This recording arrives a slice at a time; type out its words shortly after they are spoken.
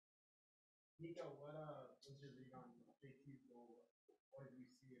Mikko, what was your read on JT's goal? What did you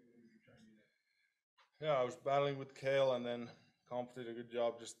see and what did you try to do there? Yeah, I was battling with Kale, and then Compher did a good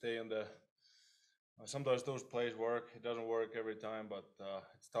job just staying the. Sometimes those plays work. It doesn't work every time, but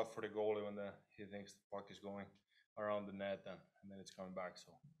it's tough for the goalie when he thinks the puck is going around the net and then it's coming back.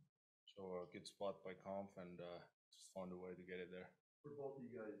 So a good spot by Comph, and just found a way to get it there. For both of you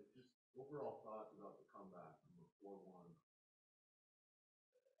guys, just overall thoughts about the comeback from a 4-1.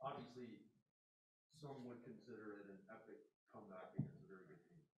 Obviously, some would consider it an epic comeback against a very good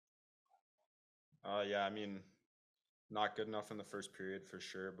team. Yeah, I mean, not good enough in the first period for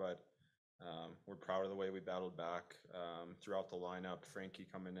sure, but we're proud of the way we battled back throughout the lineup. Frankie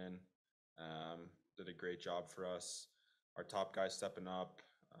coming in did a great job for us. Our top guys stepping up,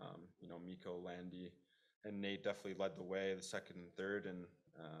 Mikko, Landy, and Nate definitely led the way the second and third, and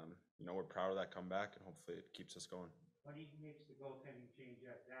we're proud of that comeback, and hopefully it keeps us going. When he makes the goaltending change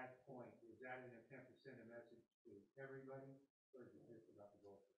at that point, is that an attempt to send a message to everybody, or is it just about the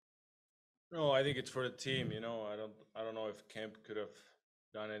goaltending? No, I think it's for the team. I don't know if Kemp could have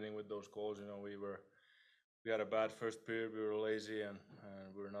done anything with those goals. We had a bad first period. We were lazy and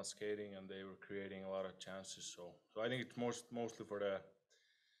we were not skating, and they were creating a lot of chances. So I think it's mostly for the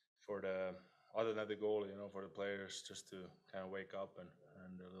other than the goal, for the players just to kind of wake up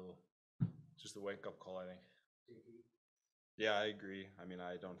and just a wake up call, I think. Yeah, I agree. I mean,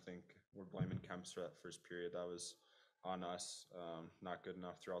 I don't think we're blaming Kemps for that first period. That was on us. Not good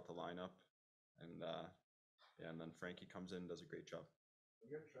enough throughout the lineup. And then Frankie comes in and does a great job.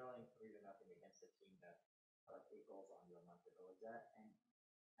 When you're trailing 3-0 against a team that put up 8 goals on you a month ago, is that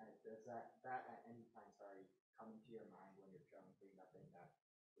does that at any time come into your mind when you're trailing 3-0 that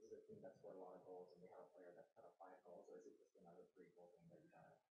this is a team that scored a lot of goals and they have a player that put up 5 goals, or is it just another 3-goal thing that you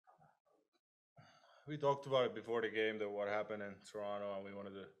gotta come back from? We talked about it before the game, that what happened in Toronto, and we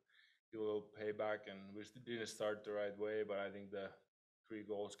wanted to do a little payback, and we didn't start the right way, but I think the 3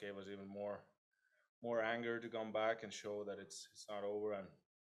 goals gave us even more anger to come back and show that it's not over, and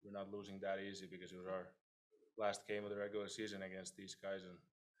we're not losing that easy, because it was our last game of the regular season against these guys, and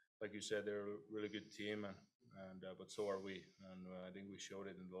like you said, they're a really good team, but so are we, and I think we showed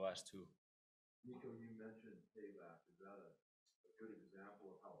it in the last 2. Mikko, you mentioned payback. Is that a good example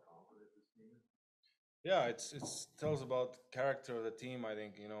of how confident this team is? Yeah, it tells about the character of the team. I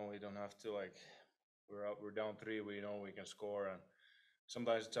think we don't have to we're down 3. We know we can score, and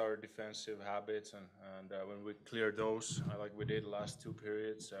sometimes it's our defensive habits, and when we clear those, like we did the last 2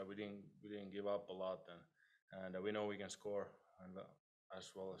 periods, we didn't give up a lot, and we know we can score, and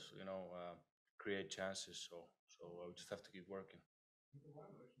as well as create chances. So we just have to keep working. What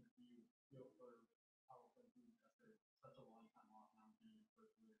emotions do you feel for Pavel Francouz after such a long time off now being in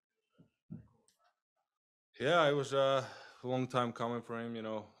first really that cool back? Yeah, it was a long time coming for him. Kind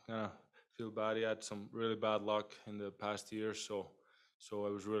of feel bad. He had some really bad luck in the past year, so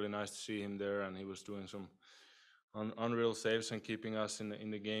it was really nice to see him there, and he was doing some unreal saves and keeping us in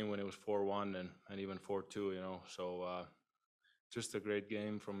the game when it was 4-1 and even 4-2. So just a great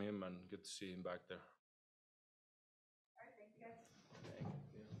game from him, and good to see him back there. All right, thank you guys.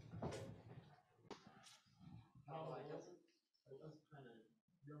 What was kind of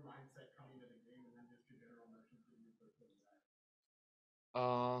your mindset coming to the game, and then just your general emotions being your first game back?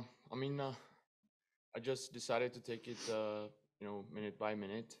 I mean, I just decided to take it, minute by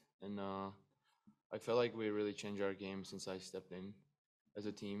minute, and I felt like we really changed our game since I stepped in as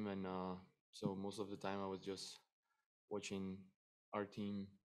a team, and so most of the time I was just watching our team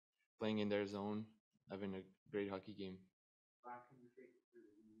playing in their zone, having a great hockey game.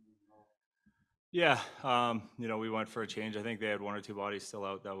 Yeah, we went for a change. I think they had 1 or 2 bodies still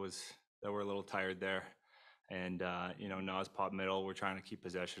out that were a little tired there. And, Nas pop middle, we're trying to keep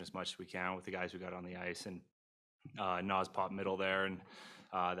possession as much as we can with the guys who got on the ice. And Nas pop middle there, and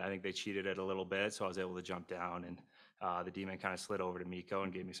I think they cheated it a little bit, so I was able to jump down, and the D-man kind of slid over to Mikko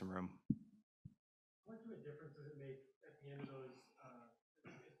and gave me some room. How much of a difference does it make at the end of those,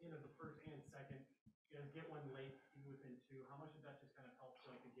 at the end of the first and second, you guys get one late within 2? How much did that just kind of help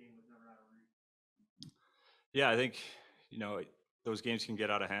so like the game was never out of reach? Yeah, I think, those games can get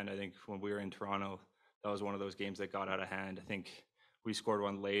out of hand. I think when we were in Toronto, that was one of those games that got out of hand. I think we scored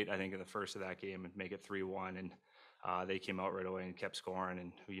one late, I think in the first of that game, and make it 3-1, and they came out right away and kept scoring,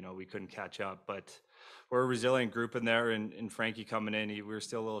 and we couldn't catch up. But we're a resilient group in there, and Frankie coming in, we were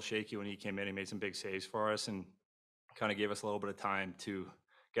still a little shaky when he came in. He made some big saves for us and kind of gave us a little bit of time to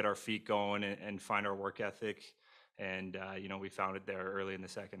get our feet going and find our work ethic, and we found it there early in the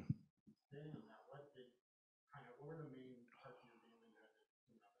second. What were the main parts of your game that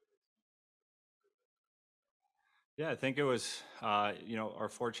you had to Yeah, I think it was, our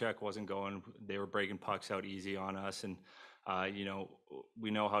forecheck wasn't going. They were breaking pucks out easy on us. And, we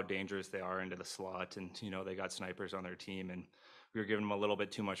know how dangerous they are into the slot. And, they got snipers on their team. And we were giving them a little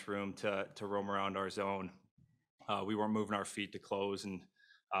bit too much room to roam around our zone. We weren't moving our feet to close. And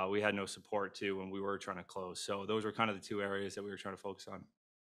we had no support, too, when we were trying to close. So those were kind of the two areas that we were trying to focus on.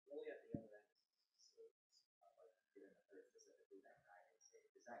 Really at the other end, like during the third specifically, that diving save,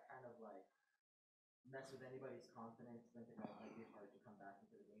 is that kind of like mess with anybody's confidence, think that it might be hard to come back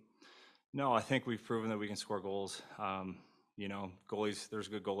into the game? No, I think we've proven that we can score goals. Goalies. There's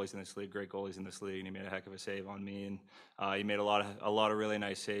good goalies in this league, great goalies in this league, and he made a heck of a save on me. And he made a lot of really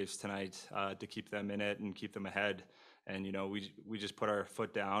nice saves tonight to keep them in it and keep them ahead. And we just put our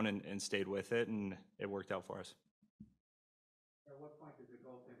foot down and stayed with it, and it worked out for us. At what point does the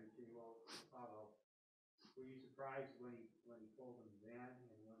goaltender say, well, Pavel, were you surprised when he pulled them then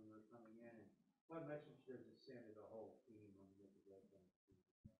and when we were coming in? And what message does it send to the whole team when you get the goaltender?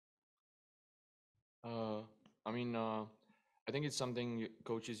 I think it's something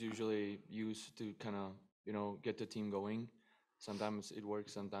coaches usually use to kind of, get the team going. Sometimes it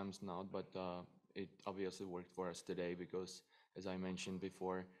works, sometimes not, but it obviously worked for us today because, as I mentioned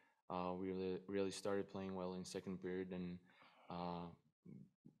before, we really started playing well in second period, and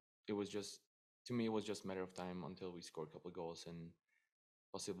it was just, to me, it was just a matter of time until we scored a couple of goals and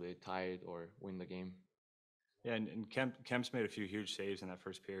possibly tie it or win the game. Yeah, and Kemp's made a few huge saves in that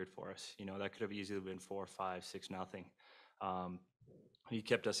first period for us. That could have easily been 4, 5, 6-0. He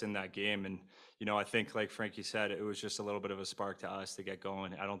kept us in that game, and I think, like Frankie said, it was just a little bit of a spark to us to get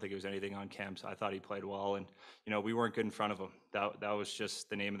going. I don't think it was anything on Kemp's. I thought he played well, and we weren't good in front of him. That was just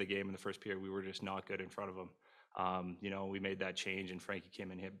the name of the game in the first period. We were just not good in front of him. We made that change, and Frankie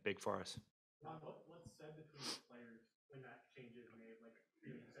came and hit big for us. Ron, what's said between the players when that change is made? Like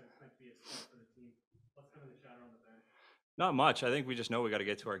you said, it's meant to be a start for the team. What's kind of the chatter on the bench? Not much. I think we just know we got to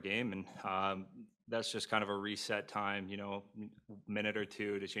get to our game, and that's just kind of a reset time, minute or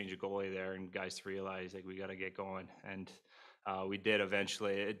two to change a goalie there, and guys to realize like we got to get going. And we did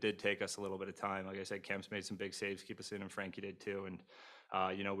eventually. It did take us a little bit of time. Like I said, Kemp's made some big saves, keep us in, and Frankie did too. And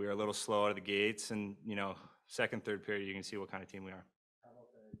we were a little slow out of the gates, and second, third period, you can see what kind of team we are. How about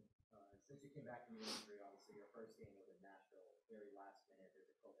since you came back from your injury, obviously your first game was in Nashville, very last minute,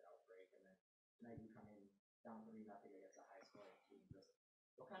 there's a COVID outbreak, and then tonight you come in down 3-0 against a high scoring team. Just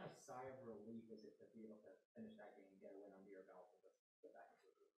what kind of sigh of relief is it to be able to finish that game, get a win under your belt, and just get back into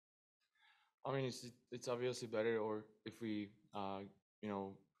the game? I mean, it's obviously better, or if we,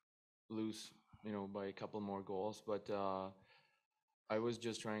 lose, by a couple more goals. But I was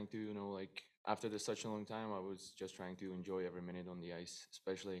just trying to, after such a long time, I was just trying to enjoy every minute on the ice,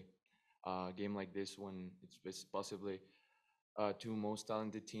 especially a game like this when it's possibly two most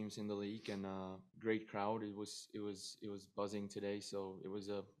talented teams in the league and a great crowd. It was buzzing today, so it was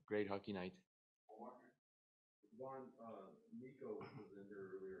a great hockey night. Vaughn, Mikko was in there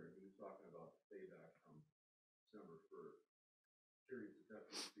earlier and he was talking about payback from December 1st. Curious if that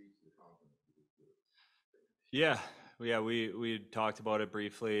speaks to the confidence of this group. Yeah, we talked about it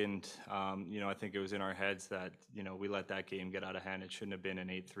briefly, and I think it was in our heads that we let that game get out of hand. It shouldn't have been an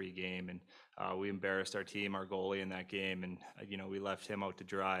 8-3 game, and we embarrassed our team, our goalie in that game, and we left him out to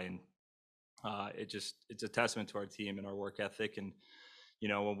dry. And it's a testament to our team and our work ethic. And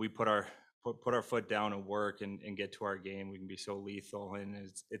when we put our foot down and work and get to our game, we can be so lethal. And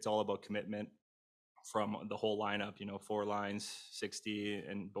it's all about commitment from the whole lineup, 4 lines, 60,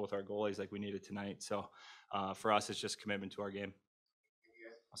 and both our goalies like we needed tonight. So for us, it's just commitment to our game.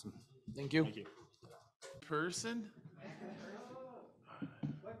 Awesome. Thank you. Thank you. Person?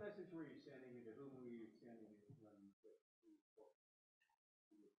 What message were you sending and to whom were you sending it when you told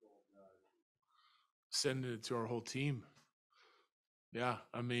Sending it to our whole team. Yeah,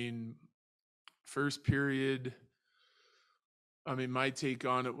 I mean, first period, my take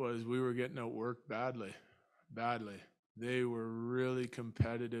on it was we were getting outworked badly. They were really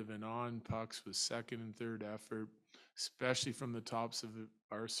competitive and on pucks with second and third effort, especially from the tops of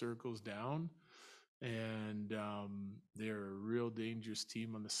our circles down. And they're a real dangerous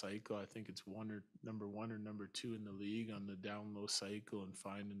team on the cycle. I think it's number 1 or number 2 in the league on the down low cycle and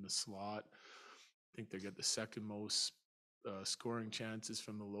finding the slot. I think they get the second most scoring chances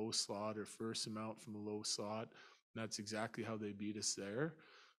from the low slot or first amount from the low slot. And that's exactly how they beat us there.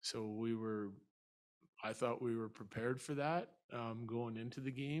 So I thought we were prepared for that going into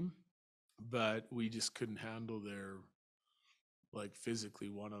the game, but we just couldn't handle their, like, physically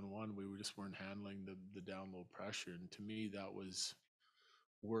one-on-one. We just weren't handling the down low pressure. And to me, that was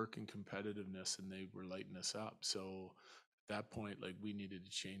work and competitiveness, and they were lighting us up. So that point, like we needed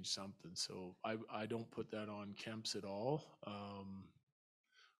to change something. So I don't put that on Kemps at all.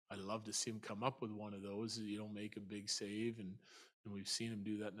 I'd love to see him come up with one of those, make a big save, and we've seen him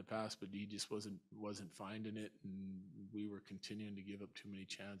do that in the past, but he just wasn't finding it, and we were continuing to give up too many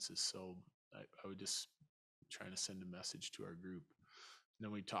chances. So I would just trying to send a message to our group. And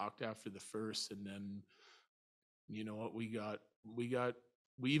then we talked after the first, and then you know what, we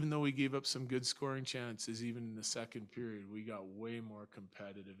even though we gave up some good scoring chances, even in the second period, we got way more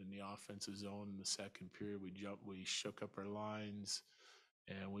competitive in the offensive zone in the second period. We shook up our lines,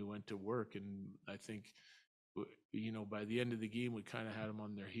 and we went to work. And I think, by the end of the game, we kind of had them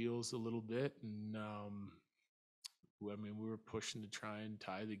on their heels a little bit. And we were pushing to try and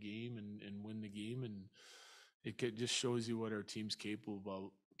tie the game and win the game. And it just shows you what our team's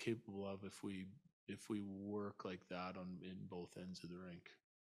capable of if we work like that in both ends of the rink.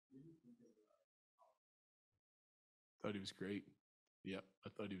 Thought he was great. Yep, I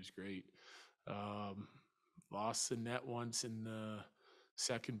thought he was great. Lost the net once in the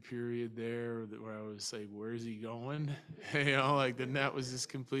second period there, where I was like, where's he going? Like the net was just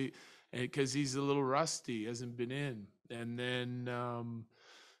complete, because he's a little rusty, hasn't been in. And then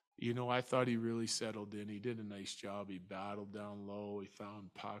I thought he really settled in. He did a nice job. He battled down low. He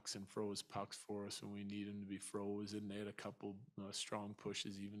found pucks and froze pucks for us when we need him to be frozen. They had a couple strong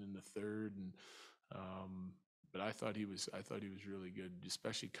pushes even in the third, and but I thought he was really good,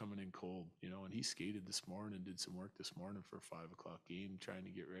 especially coming in cold. And he skated this morning, did some work this morning for a 5 o'clock game, trying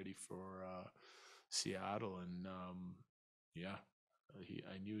to get ready for Seattle. And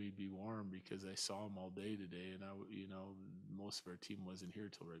I knew he'd be warm because I saw him all day today, and most of our team wasn't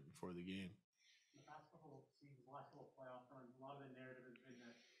here till right before the game. The past couple of seasons, last couple of playoff runs, a lot of the narrative has been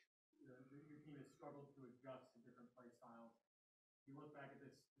that your team has struggled to adjust to different play styles. You look back at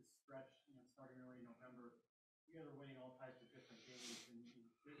this stretch, starting early in November, you guys are winning all types of different games and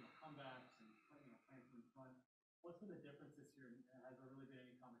comebacks and playing from in front. What's been the difference this year, and has there really been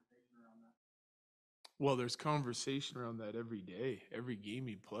any conversation around that? Well, there's conversation around that every day, every game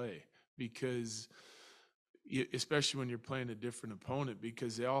you play, because especially when you're playing a different opponent,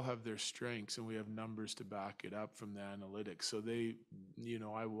 because they all have their strengths and we have numbers to back it up from the analytics. So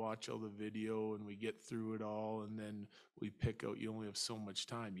I watch all the video and we get through it all, and then we pick out, you only have so much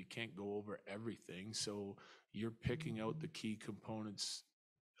time. You can't go over everything. So you're picking out the key components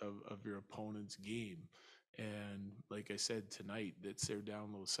of your opponent's game. And like I said tonight, that's their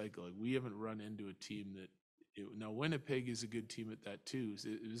down low cycle. Like, we haven't run into a team that now Winnipeg is a good team at that too.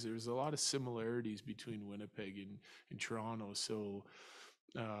 There's a lot of similarities between Winnipeg and Toronto. So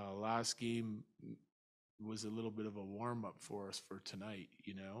last game was a little bit of a warm up for us for tonight,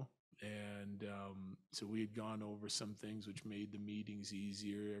 and so we had gone over some things which made the meetings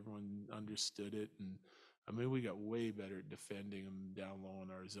easier. Everyone understood it, and we got way better at defending them down low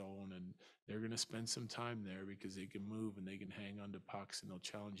in our zone, and they're going to spend some time there because they can move and they can hang on to pucks and they'll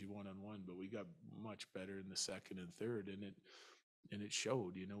challenge you one-on-one. But we got much better in the second and third, and it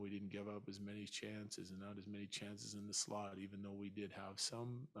showed. We didn't give up as many chances and not as many chances in the slot, even though we did have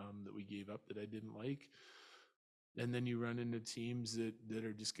some that we gave up that I didn't like. And then you run into teams that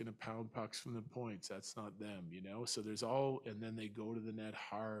are just going to pound pucks from the points. That's not them, So and then they go to the net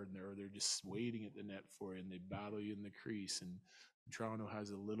hard, or they're just waiting at the net for you, and they battle you in the crease. And Toronto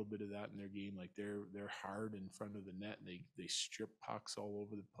has a little bit of that in their game. Like, they're hard in front of the net, and they strip pucks all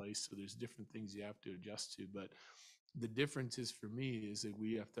over the place. So there's different things you have to adjust to. But the difference is, for me, is that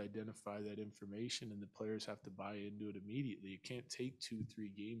we have to identify that information, and the players have to buy into it immediately. It can't take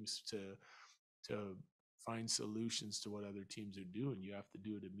 2-3 games to find solutions to what other teams are doing. You have to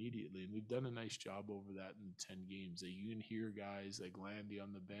do it immediately. And we've done a nice job over that in 10 games. You can hear guys like Landy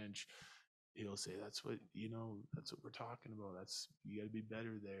on the bench, he'll say, that's what we're talking about. You got to be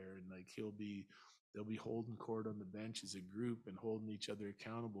better there. And like, they'll be holding court on the bench as a group and holding each other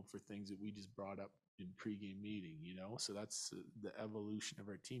accountable for things that we just brought up in pregame meeting, So that's the evolution of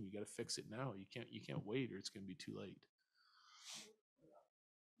our team. You got to fix it now. You can't wait, or it's going to be too late.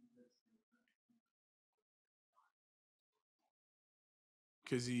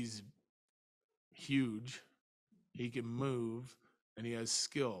 Because he's huge, he can move, and he has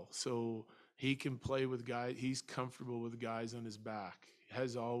skill. So he can play with guys. He's comfortable with guys on his back.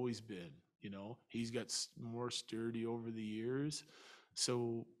 Has always been. He's got more sturdy over the years.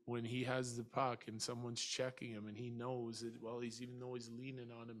 So when he has the puck and someone's checking him, and he knows that, even though he's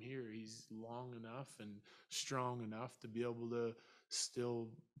leaning on him here, he's long enough and strong enough to be able to still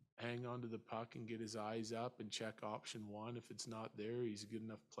hang on to the puck and get his eyes up and check option 1. If it's not there, he's a good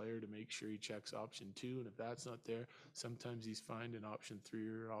enough player to make sure he checks option 2. And if that's not there, sometimes he's finding option 3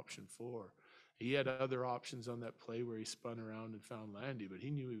 or option 4. He had other options on that play where he spun around and found Landy, but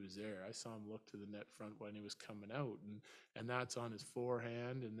he knew he was there. I saw him look to the net front when he was coming out, and that's on his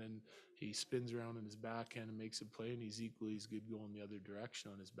forehand, and then he spins around in his backhand and makes a play, and he's equally as good going the other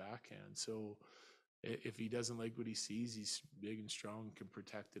direction on his backhand. So if he doesn't like what he sees, he's big and strong and can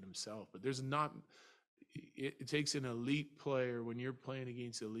protect it himself. But there's not. It takes an elite player when you're playing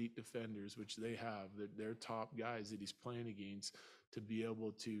against elite defenders, which they have, they're top guys that he's playing against, to be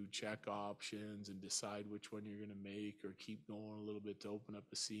able to check options and decide which one you're going to make or keep going a little bit to open up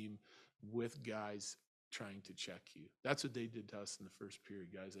a seam with guys trying to check you. That's what they did to us in the first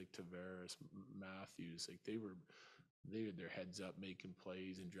period. Guys like Tavares, Matthews, like they had their heads up making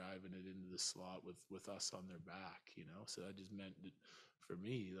plays and driving it into the slot with us on their back, you know? So that just meant that for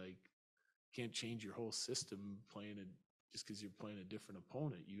me, like, can't change your whole system just because you're playing a different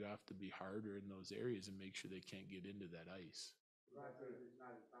opponent. You have to be harder in those areas and make sure they can't get into that ice. Rogers is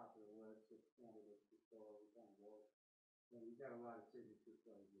not at the top of the list of candidates to fill overtime goals. And he's got a lot of signature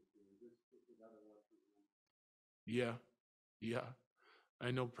plays this year. This is another one for him. Yeah.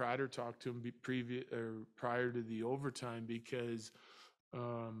 I know Prater talked to him prior to the overtime because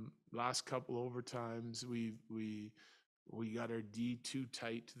last couple overtimes we got our D too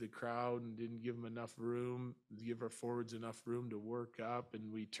tight to the crowd and didn't give them enough room, give our forwards enough room to work up, and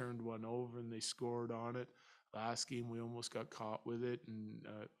we turned one over and they scored on it. Last game we almost got caught with it, and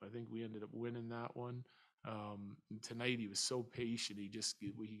I think we ended up winning that one. And tonight he was so patient. He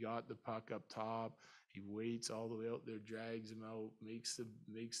got the puck up top. He waits all the way out there, drags him out, makes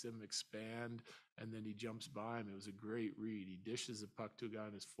them expand, and then he jumps by him. It was a great read. He dishes the puck to a guy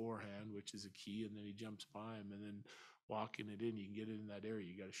on his forehand, which is a key, and then he jumps by him, and then walking it in, you can get it in that area,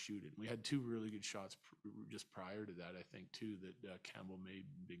 you got to shoot it. And we had two really good shots just prior to that, I think, too, that Campbell made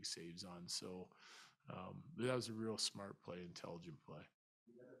big saves on. So that was a real smart play, intelligent play.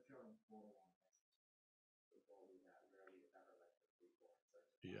 You guys are showing goal line the goalie that rarely if ever like the 3-4 and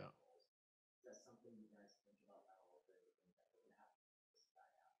such. Yeah. Goals. Is that something you guys think about at all? That you think that we're gonna have this guy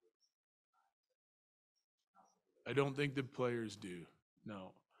afterwards? I don't think the players do.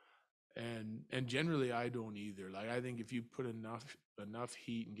 No. And generally I don't either. Like, I think if you put enough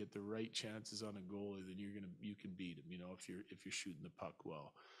heat and get the right chances on a goalie, then you can beat him, you know, if you're shooting the puck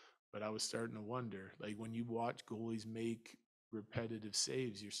well. But I was starting to wonder, like, when you watch goalies make repetitive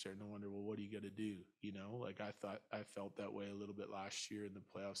saves, you're starting to wonder, well, what do you got to do? You know, like I felt that way a little bit last year in the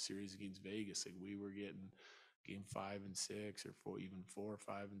playoff series against Vegas. Like, we were getting game 5 and 6 or even 4,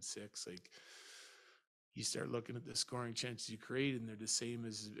 5 and 6. Like, you start looking at the scoring chances you create, and they're the same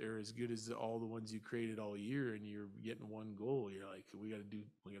as good as all the ones you created all year, and you're getting one goal. You're like, we got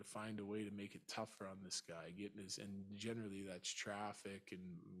to find a way to make it tougher on this guy. And generally that's traffic and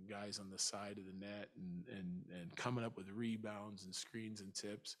guys on the side of the net and coming up with rebounds and screens and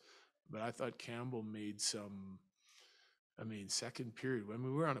tips. But I thought Campbell made some. I mean, second period, when we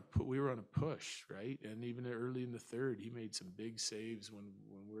were on a push, right? And even early in the third, he made some big saves when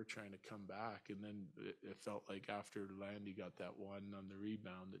we were trying to come back. And then it felt like after Landy got that one on the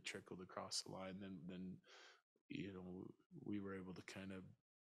rebound that trickled across the line, then you know, we were able to kind of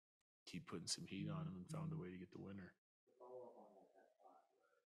keep putting some heat on him and found a way to get the winner. To follow up on that thought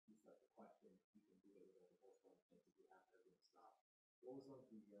where you said the question, you can do it with the goal scoring chances you have to stop. What was going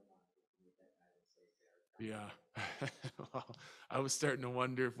through your mind when you made that kind of save there? Yeah. Well, I was starting to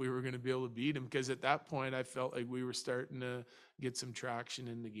wonder if we were going to be able to beat him, because at that point I felt like we were starting to get some traction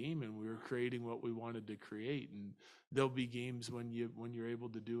in the game and we were creating what we wanted to create. And there'll be games when you're able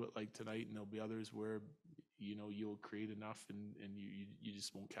to do it like tonight, and there'll be others where, you know, you'll create enough and you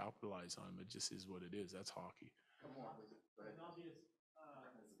just won't capitalize on them. It just is what it is. That's hockey. Come on, Obvious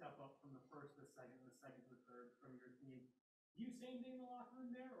step up from the first to the second to the third from your team. Do you say anything in the locker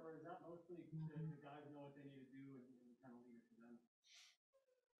room there, or is that mostly the guys know what they need to do and you kind of leave it to them?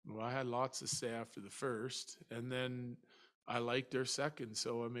 Well, I had lots to say after the first, and then I liked their second.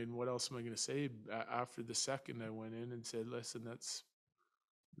 So, I mean, what else am I going to say? After the second, I went in and said, listen, that's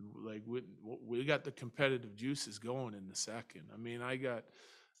like, we got the competitive juices going in the second. I mean,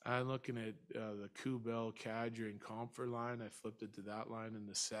 I'm looking at the Kubel, Kadri, and Compher line. I flipped it to that line in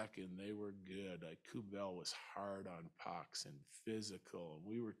the second. They were good. Like, Kubel was hard on pucks and physical. And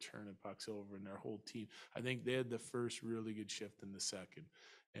we were turning pucks over, and their whole team. I think they had the first really good shift in the second,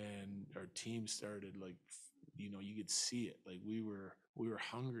 and our team started, like, you know, you could see it. Like, we were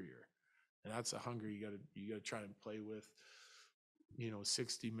hungrier, and that's a hunger you got to try and play with. You know,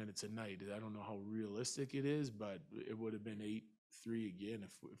 60 minutes a night. I don't know how realistic it is, but it would have been 8-3 again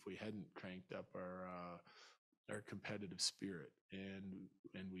if we hadn't cranked up our competitive spirit, and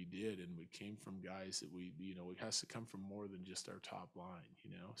we did, and we came from guys that we, you know, it has to come from more than just our top line,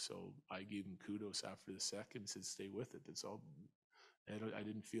 you know. So I gave him kudos after the second, said stay with it. That's all. I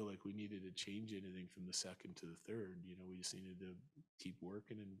didn't feel like we needed to change anything from the second to the third. You know, we just needed to keep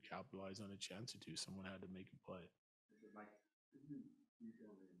working and capitalize on a chance or two. Someone had to make a play. Mike, could you speak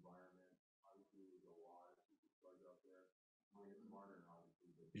on the environment? Obviously, there's a lot of superstars out there. Marner,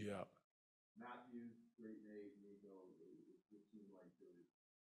 obviously. But Yeah. Matthews, Great Nate, Nico, it seemed like there was a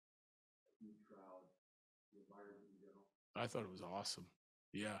huge crowd. The environment in general. I thought it was awesome.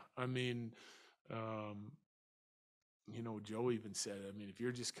 Yeah. I mean, you know, Joe even said, I mean, if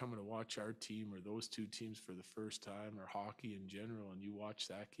you're just coming to watch our team or those two teams for the first time, or hockey in general, and you watch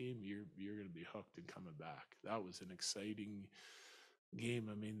that game, you're going to be hooked and coming back. That was an exciting game.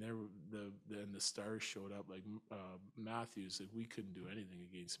 I mean, then the stars showed up, like Matthews. Like, we couldn't do anything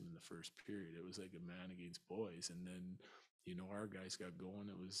against him in the first period. It was like a man against boys, and then, you know, our guys got going.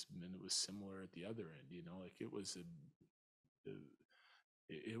 It was similar at the other end. You know, like it was a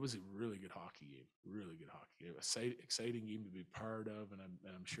really good hockey game. Really good hockey game. Exciting game to be part of, and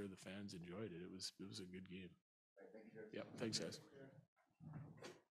I'm sure the fans enjoyed it. It was a good game. All right, thank you, guys. Yep. Thanks, guys.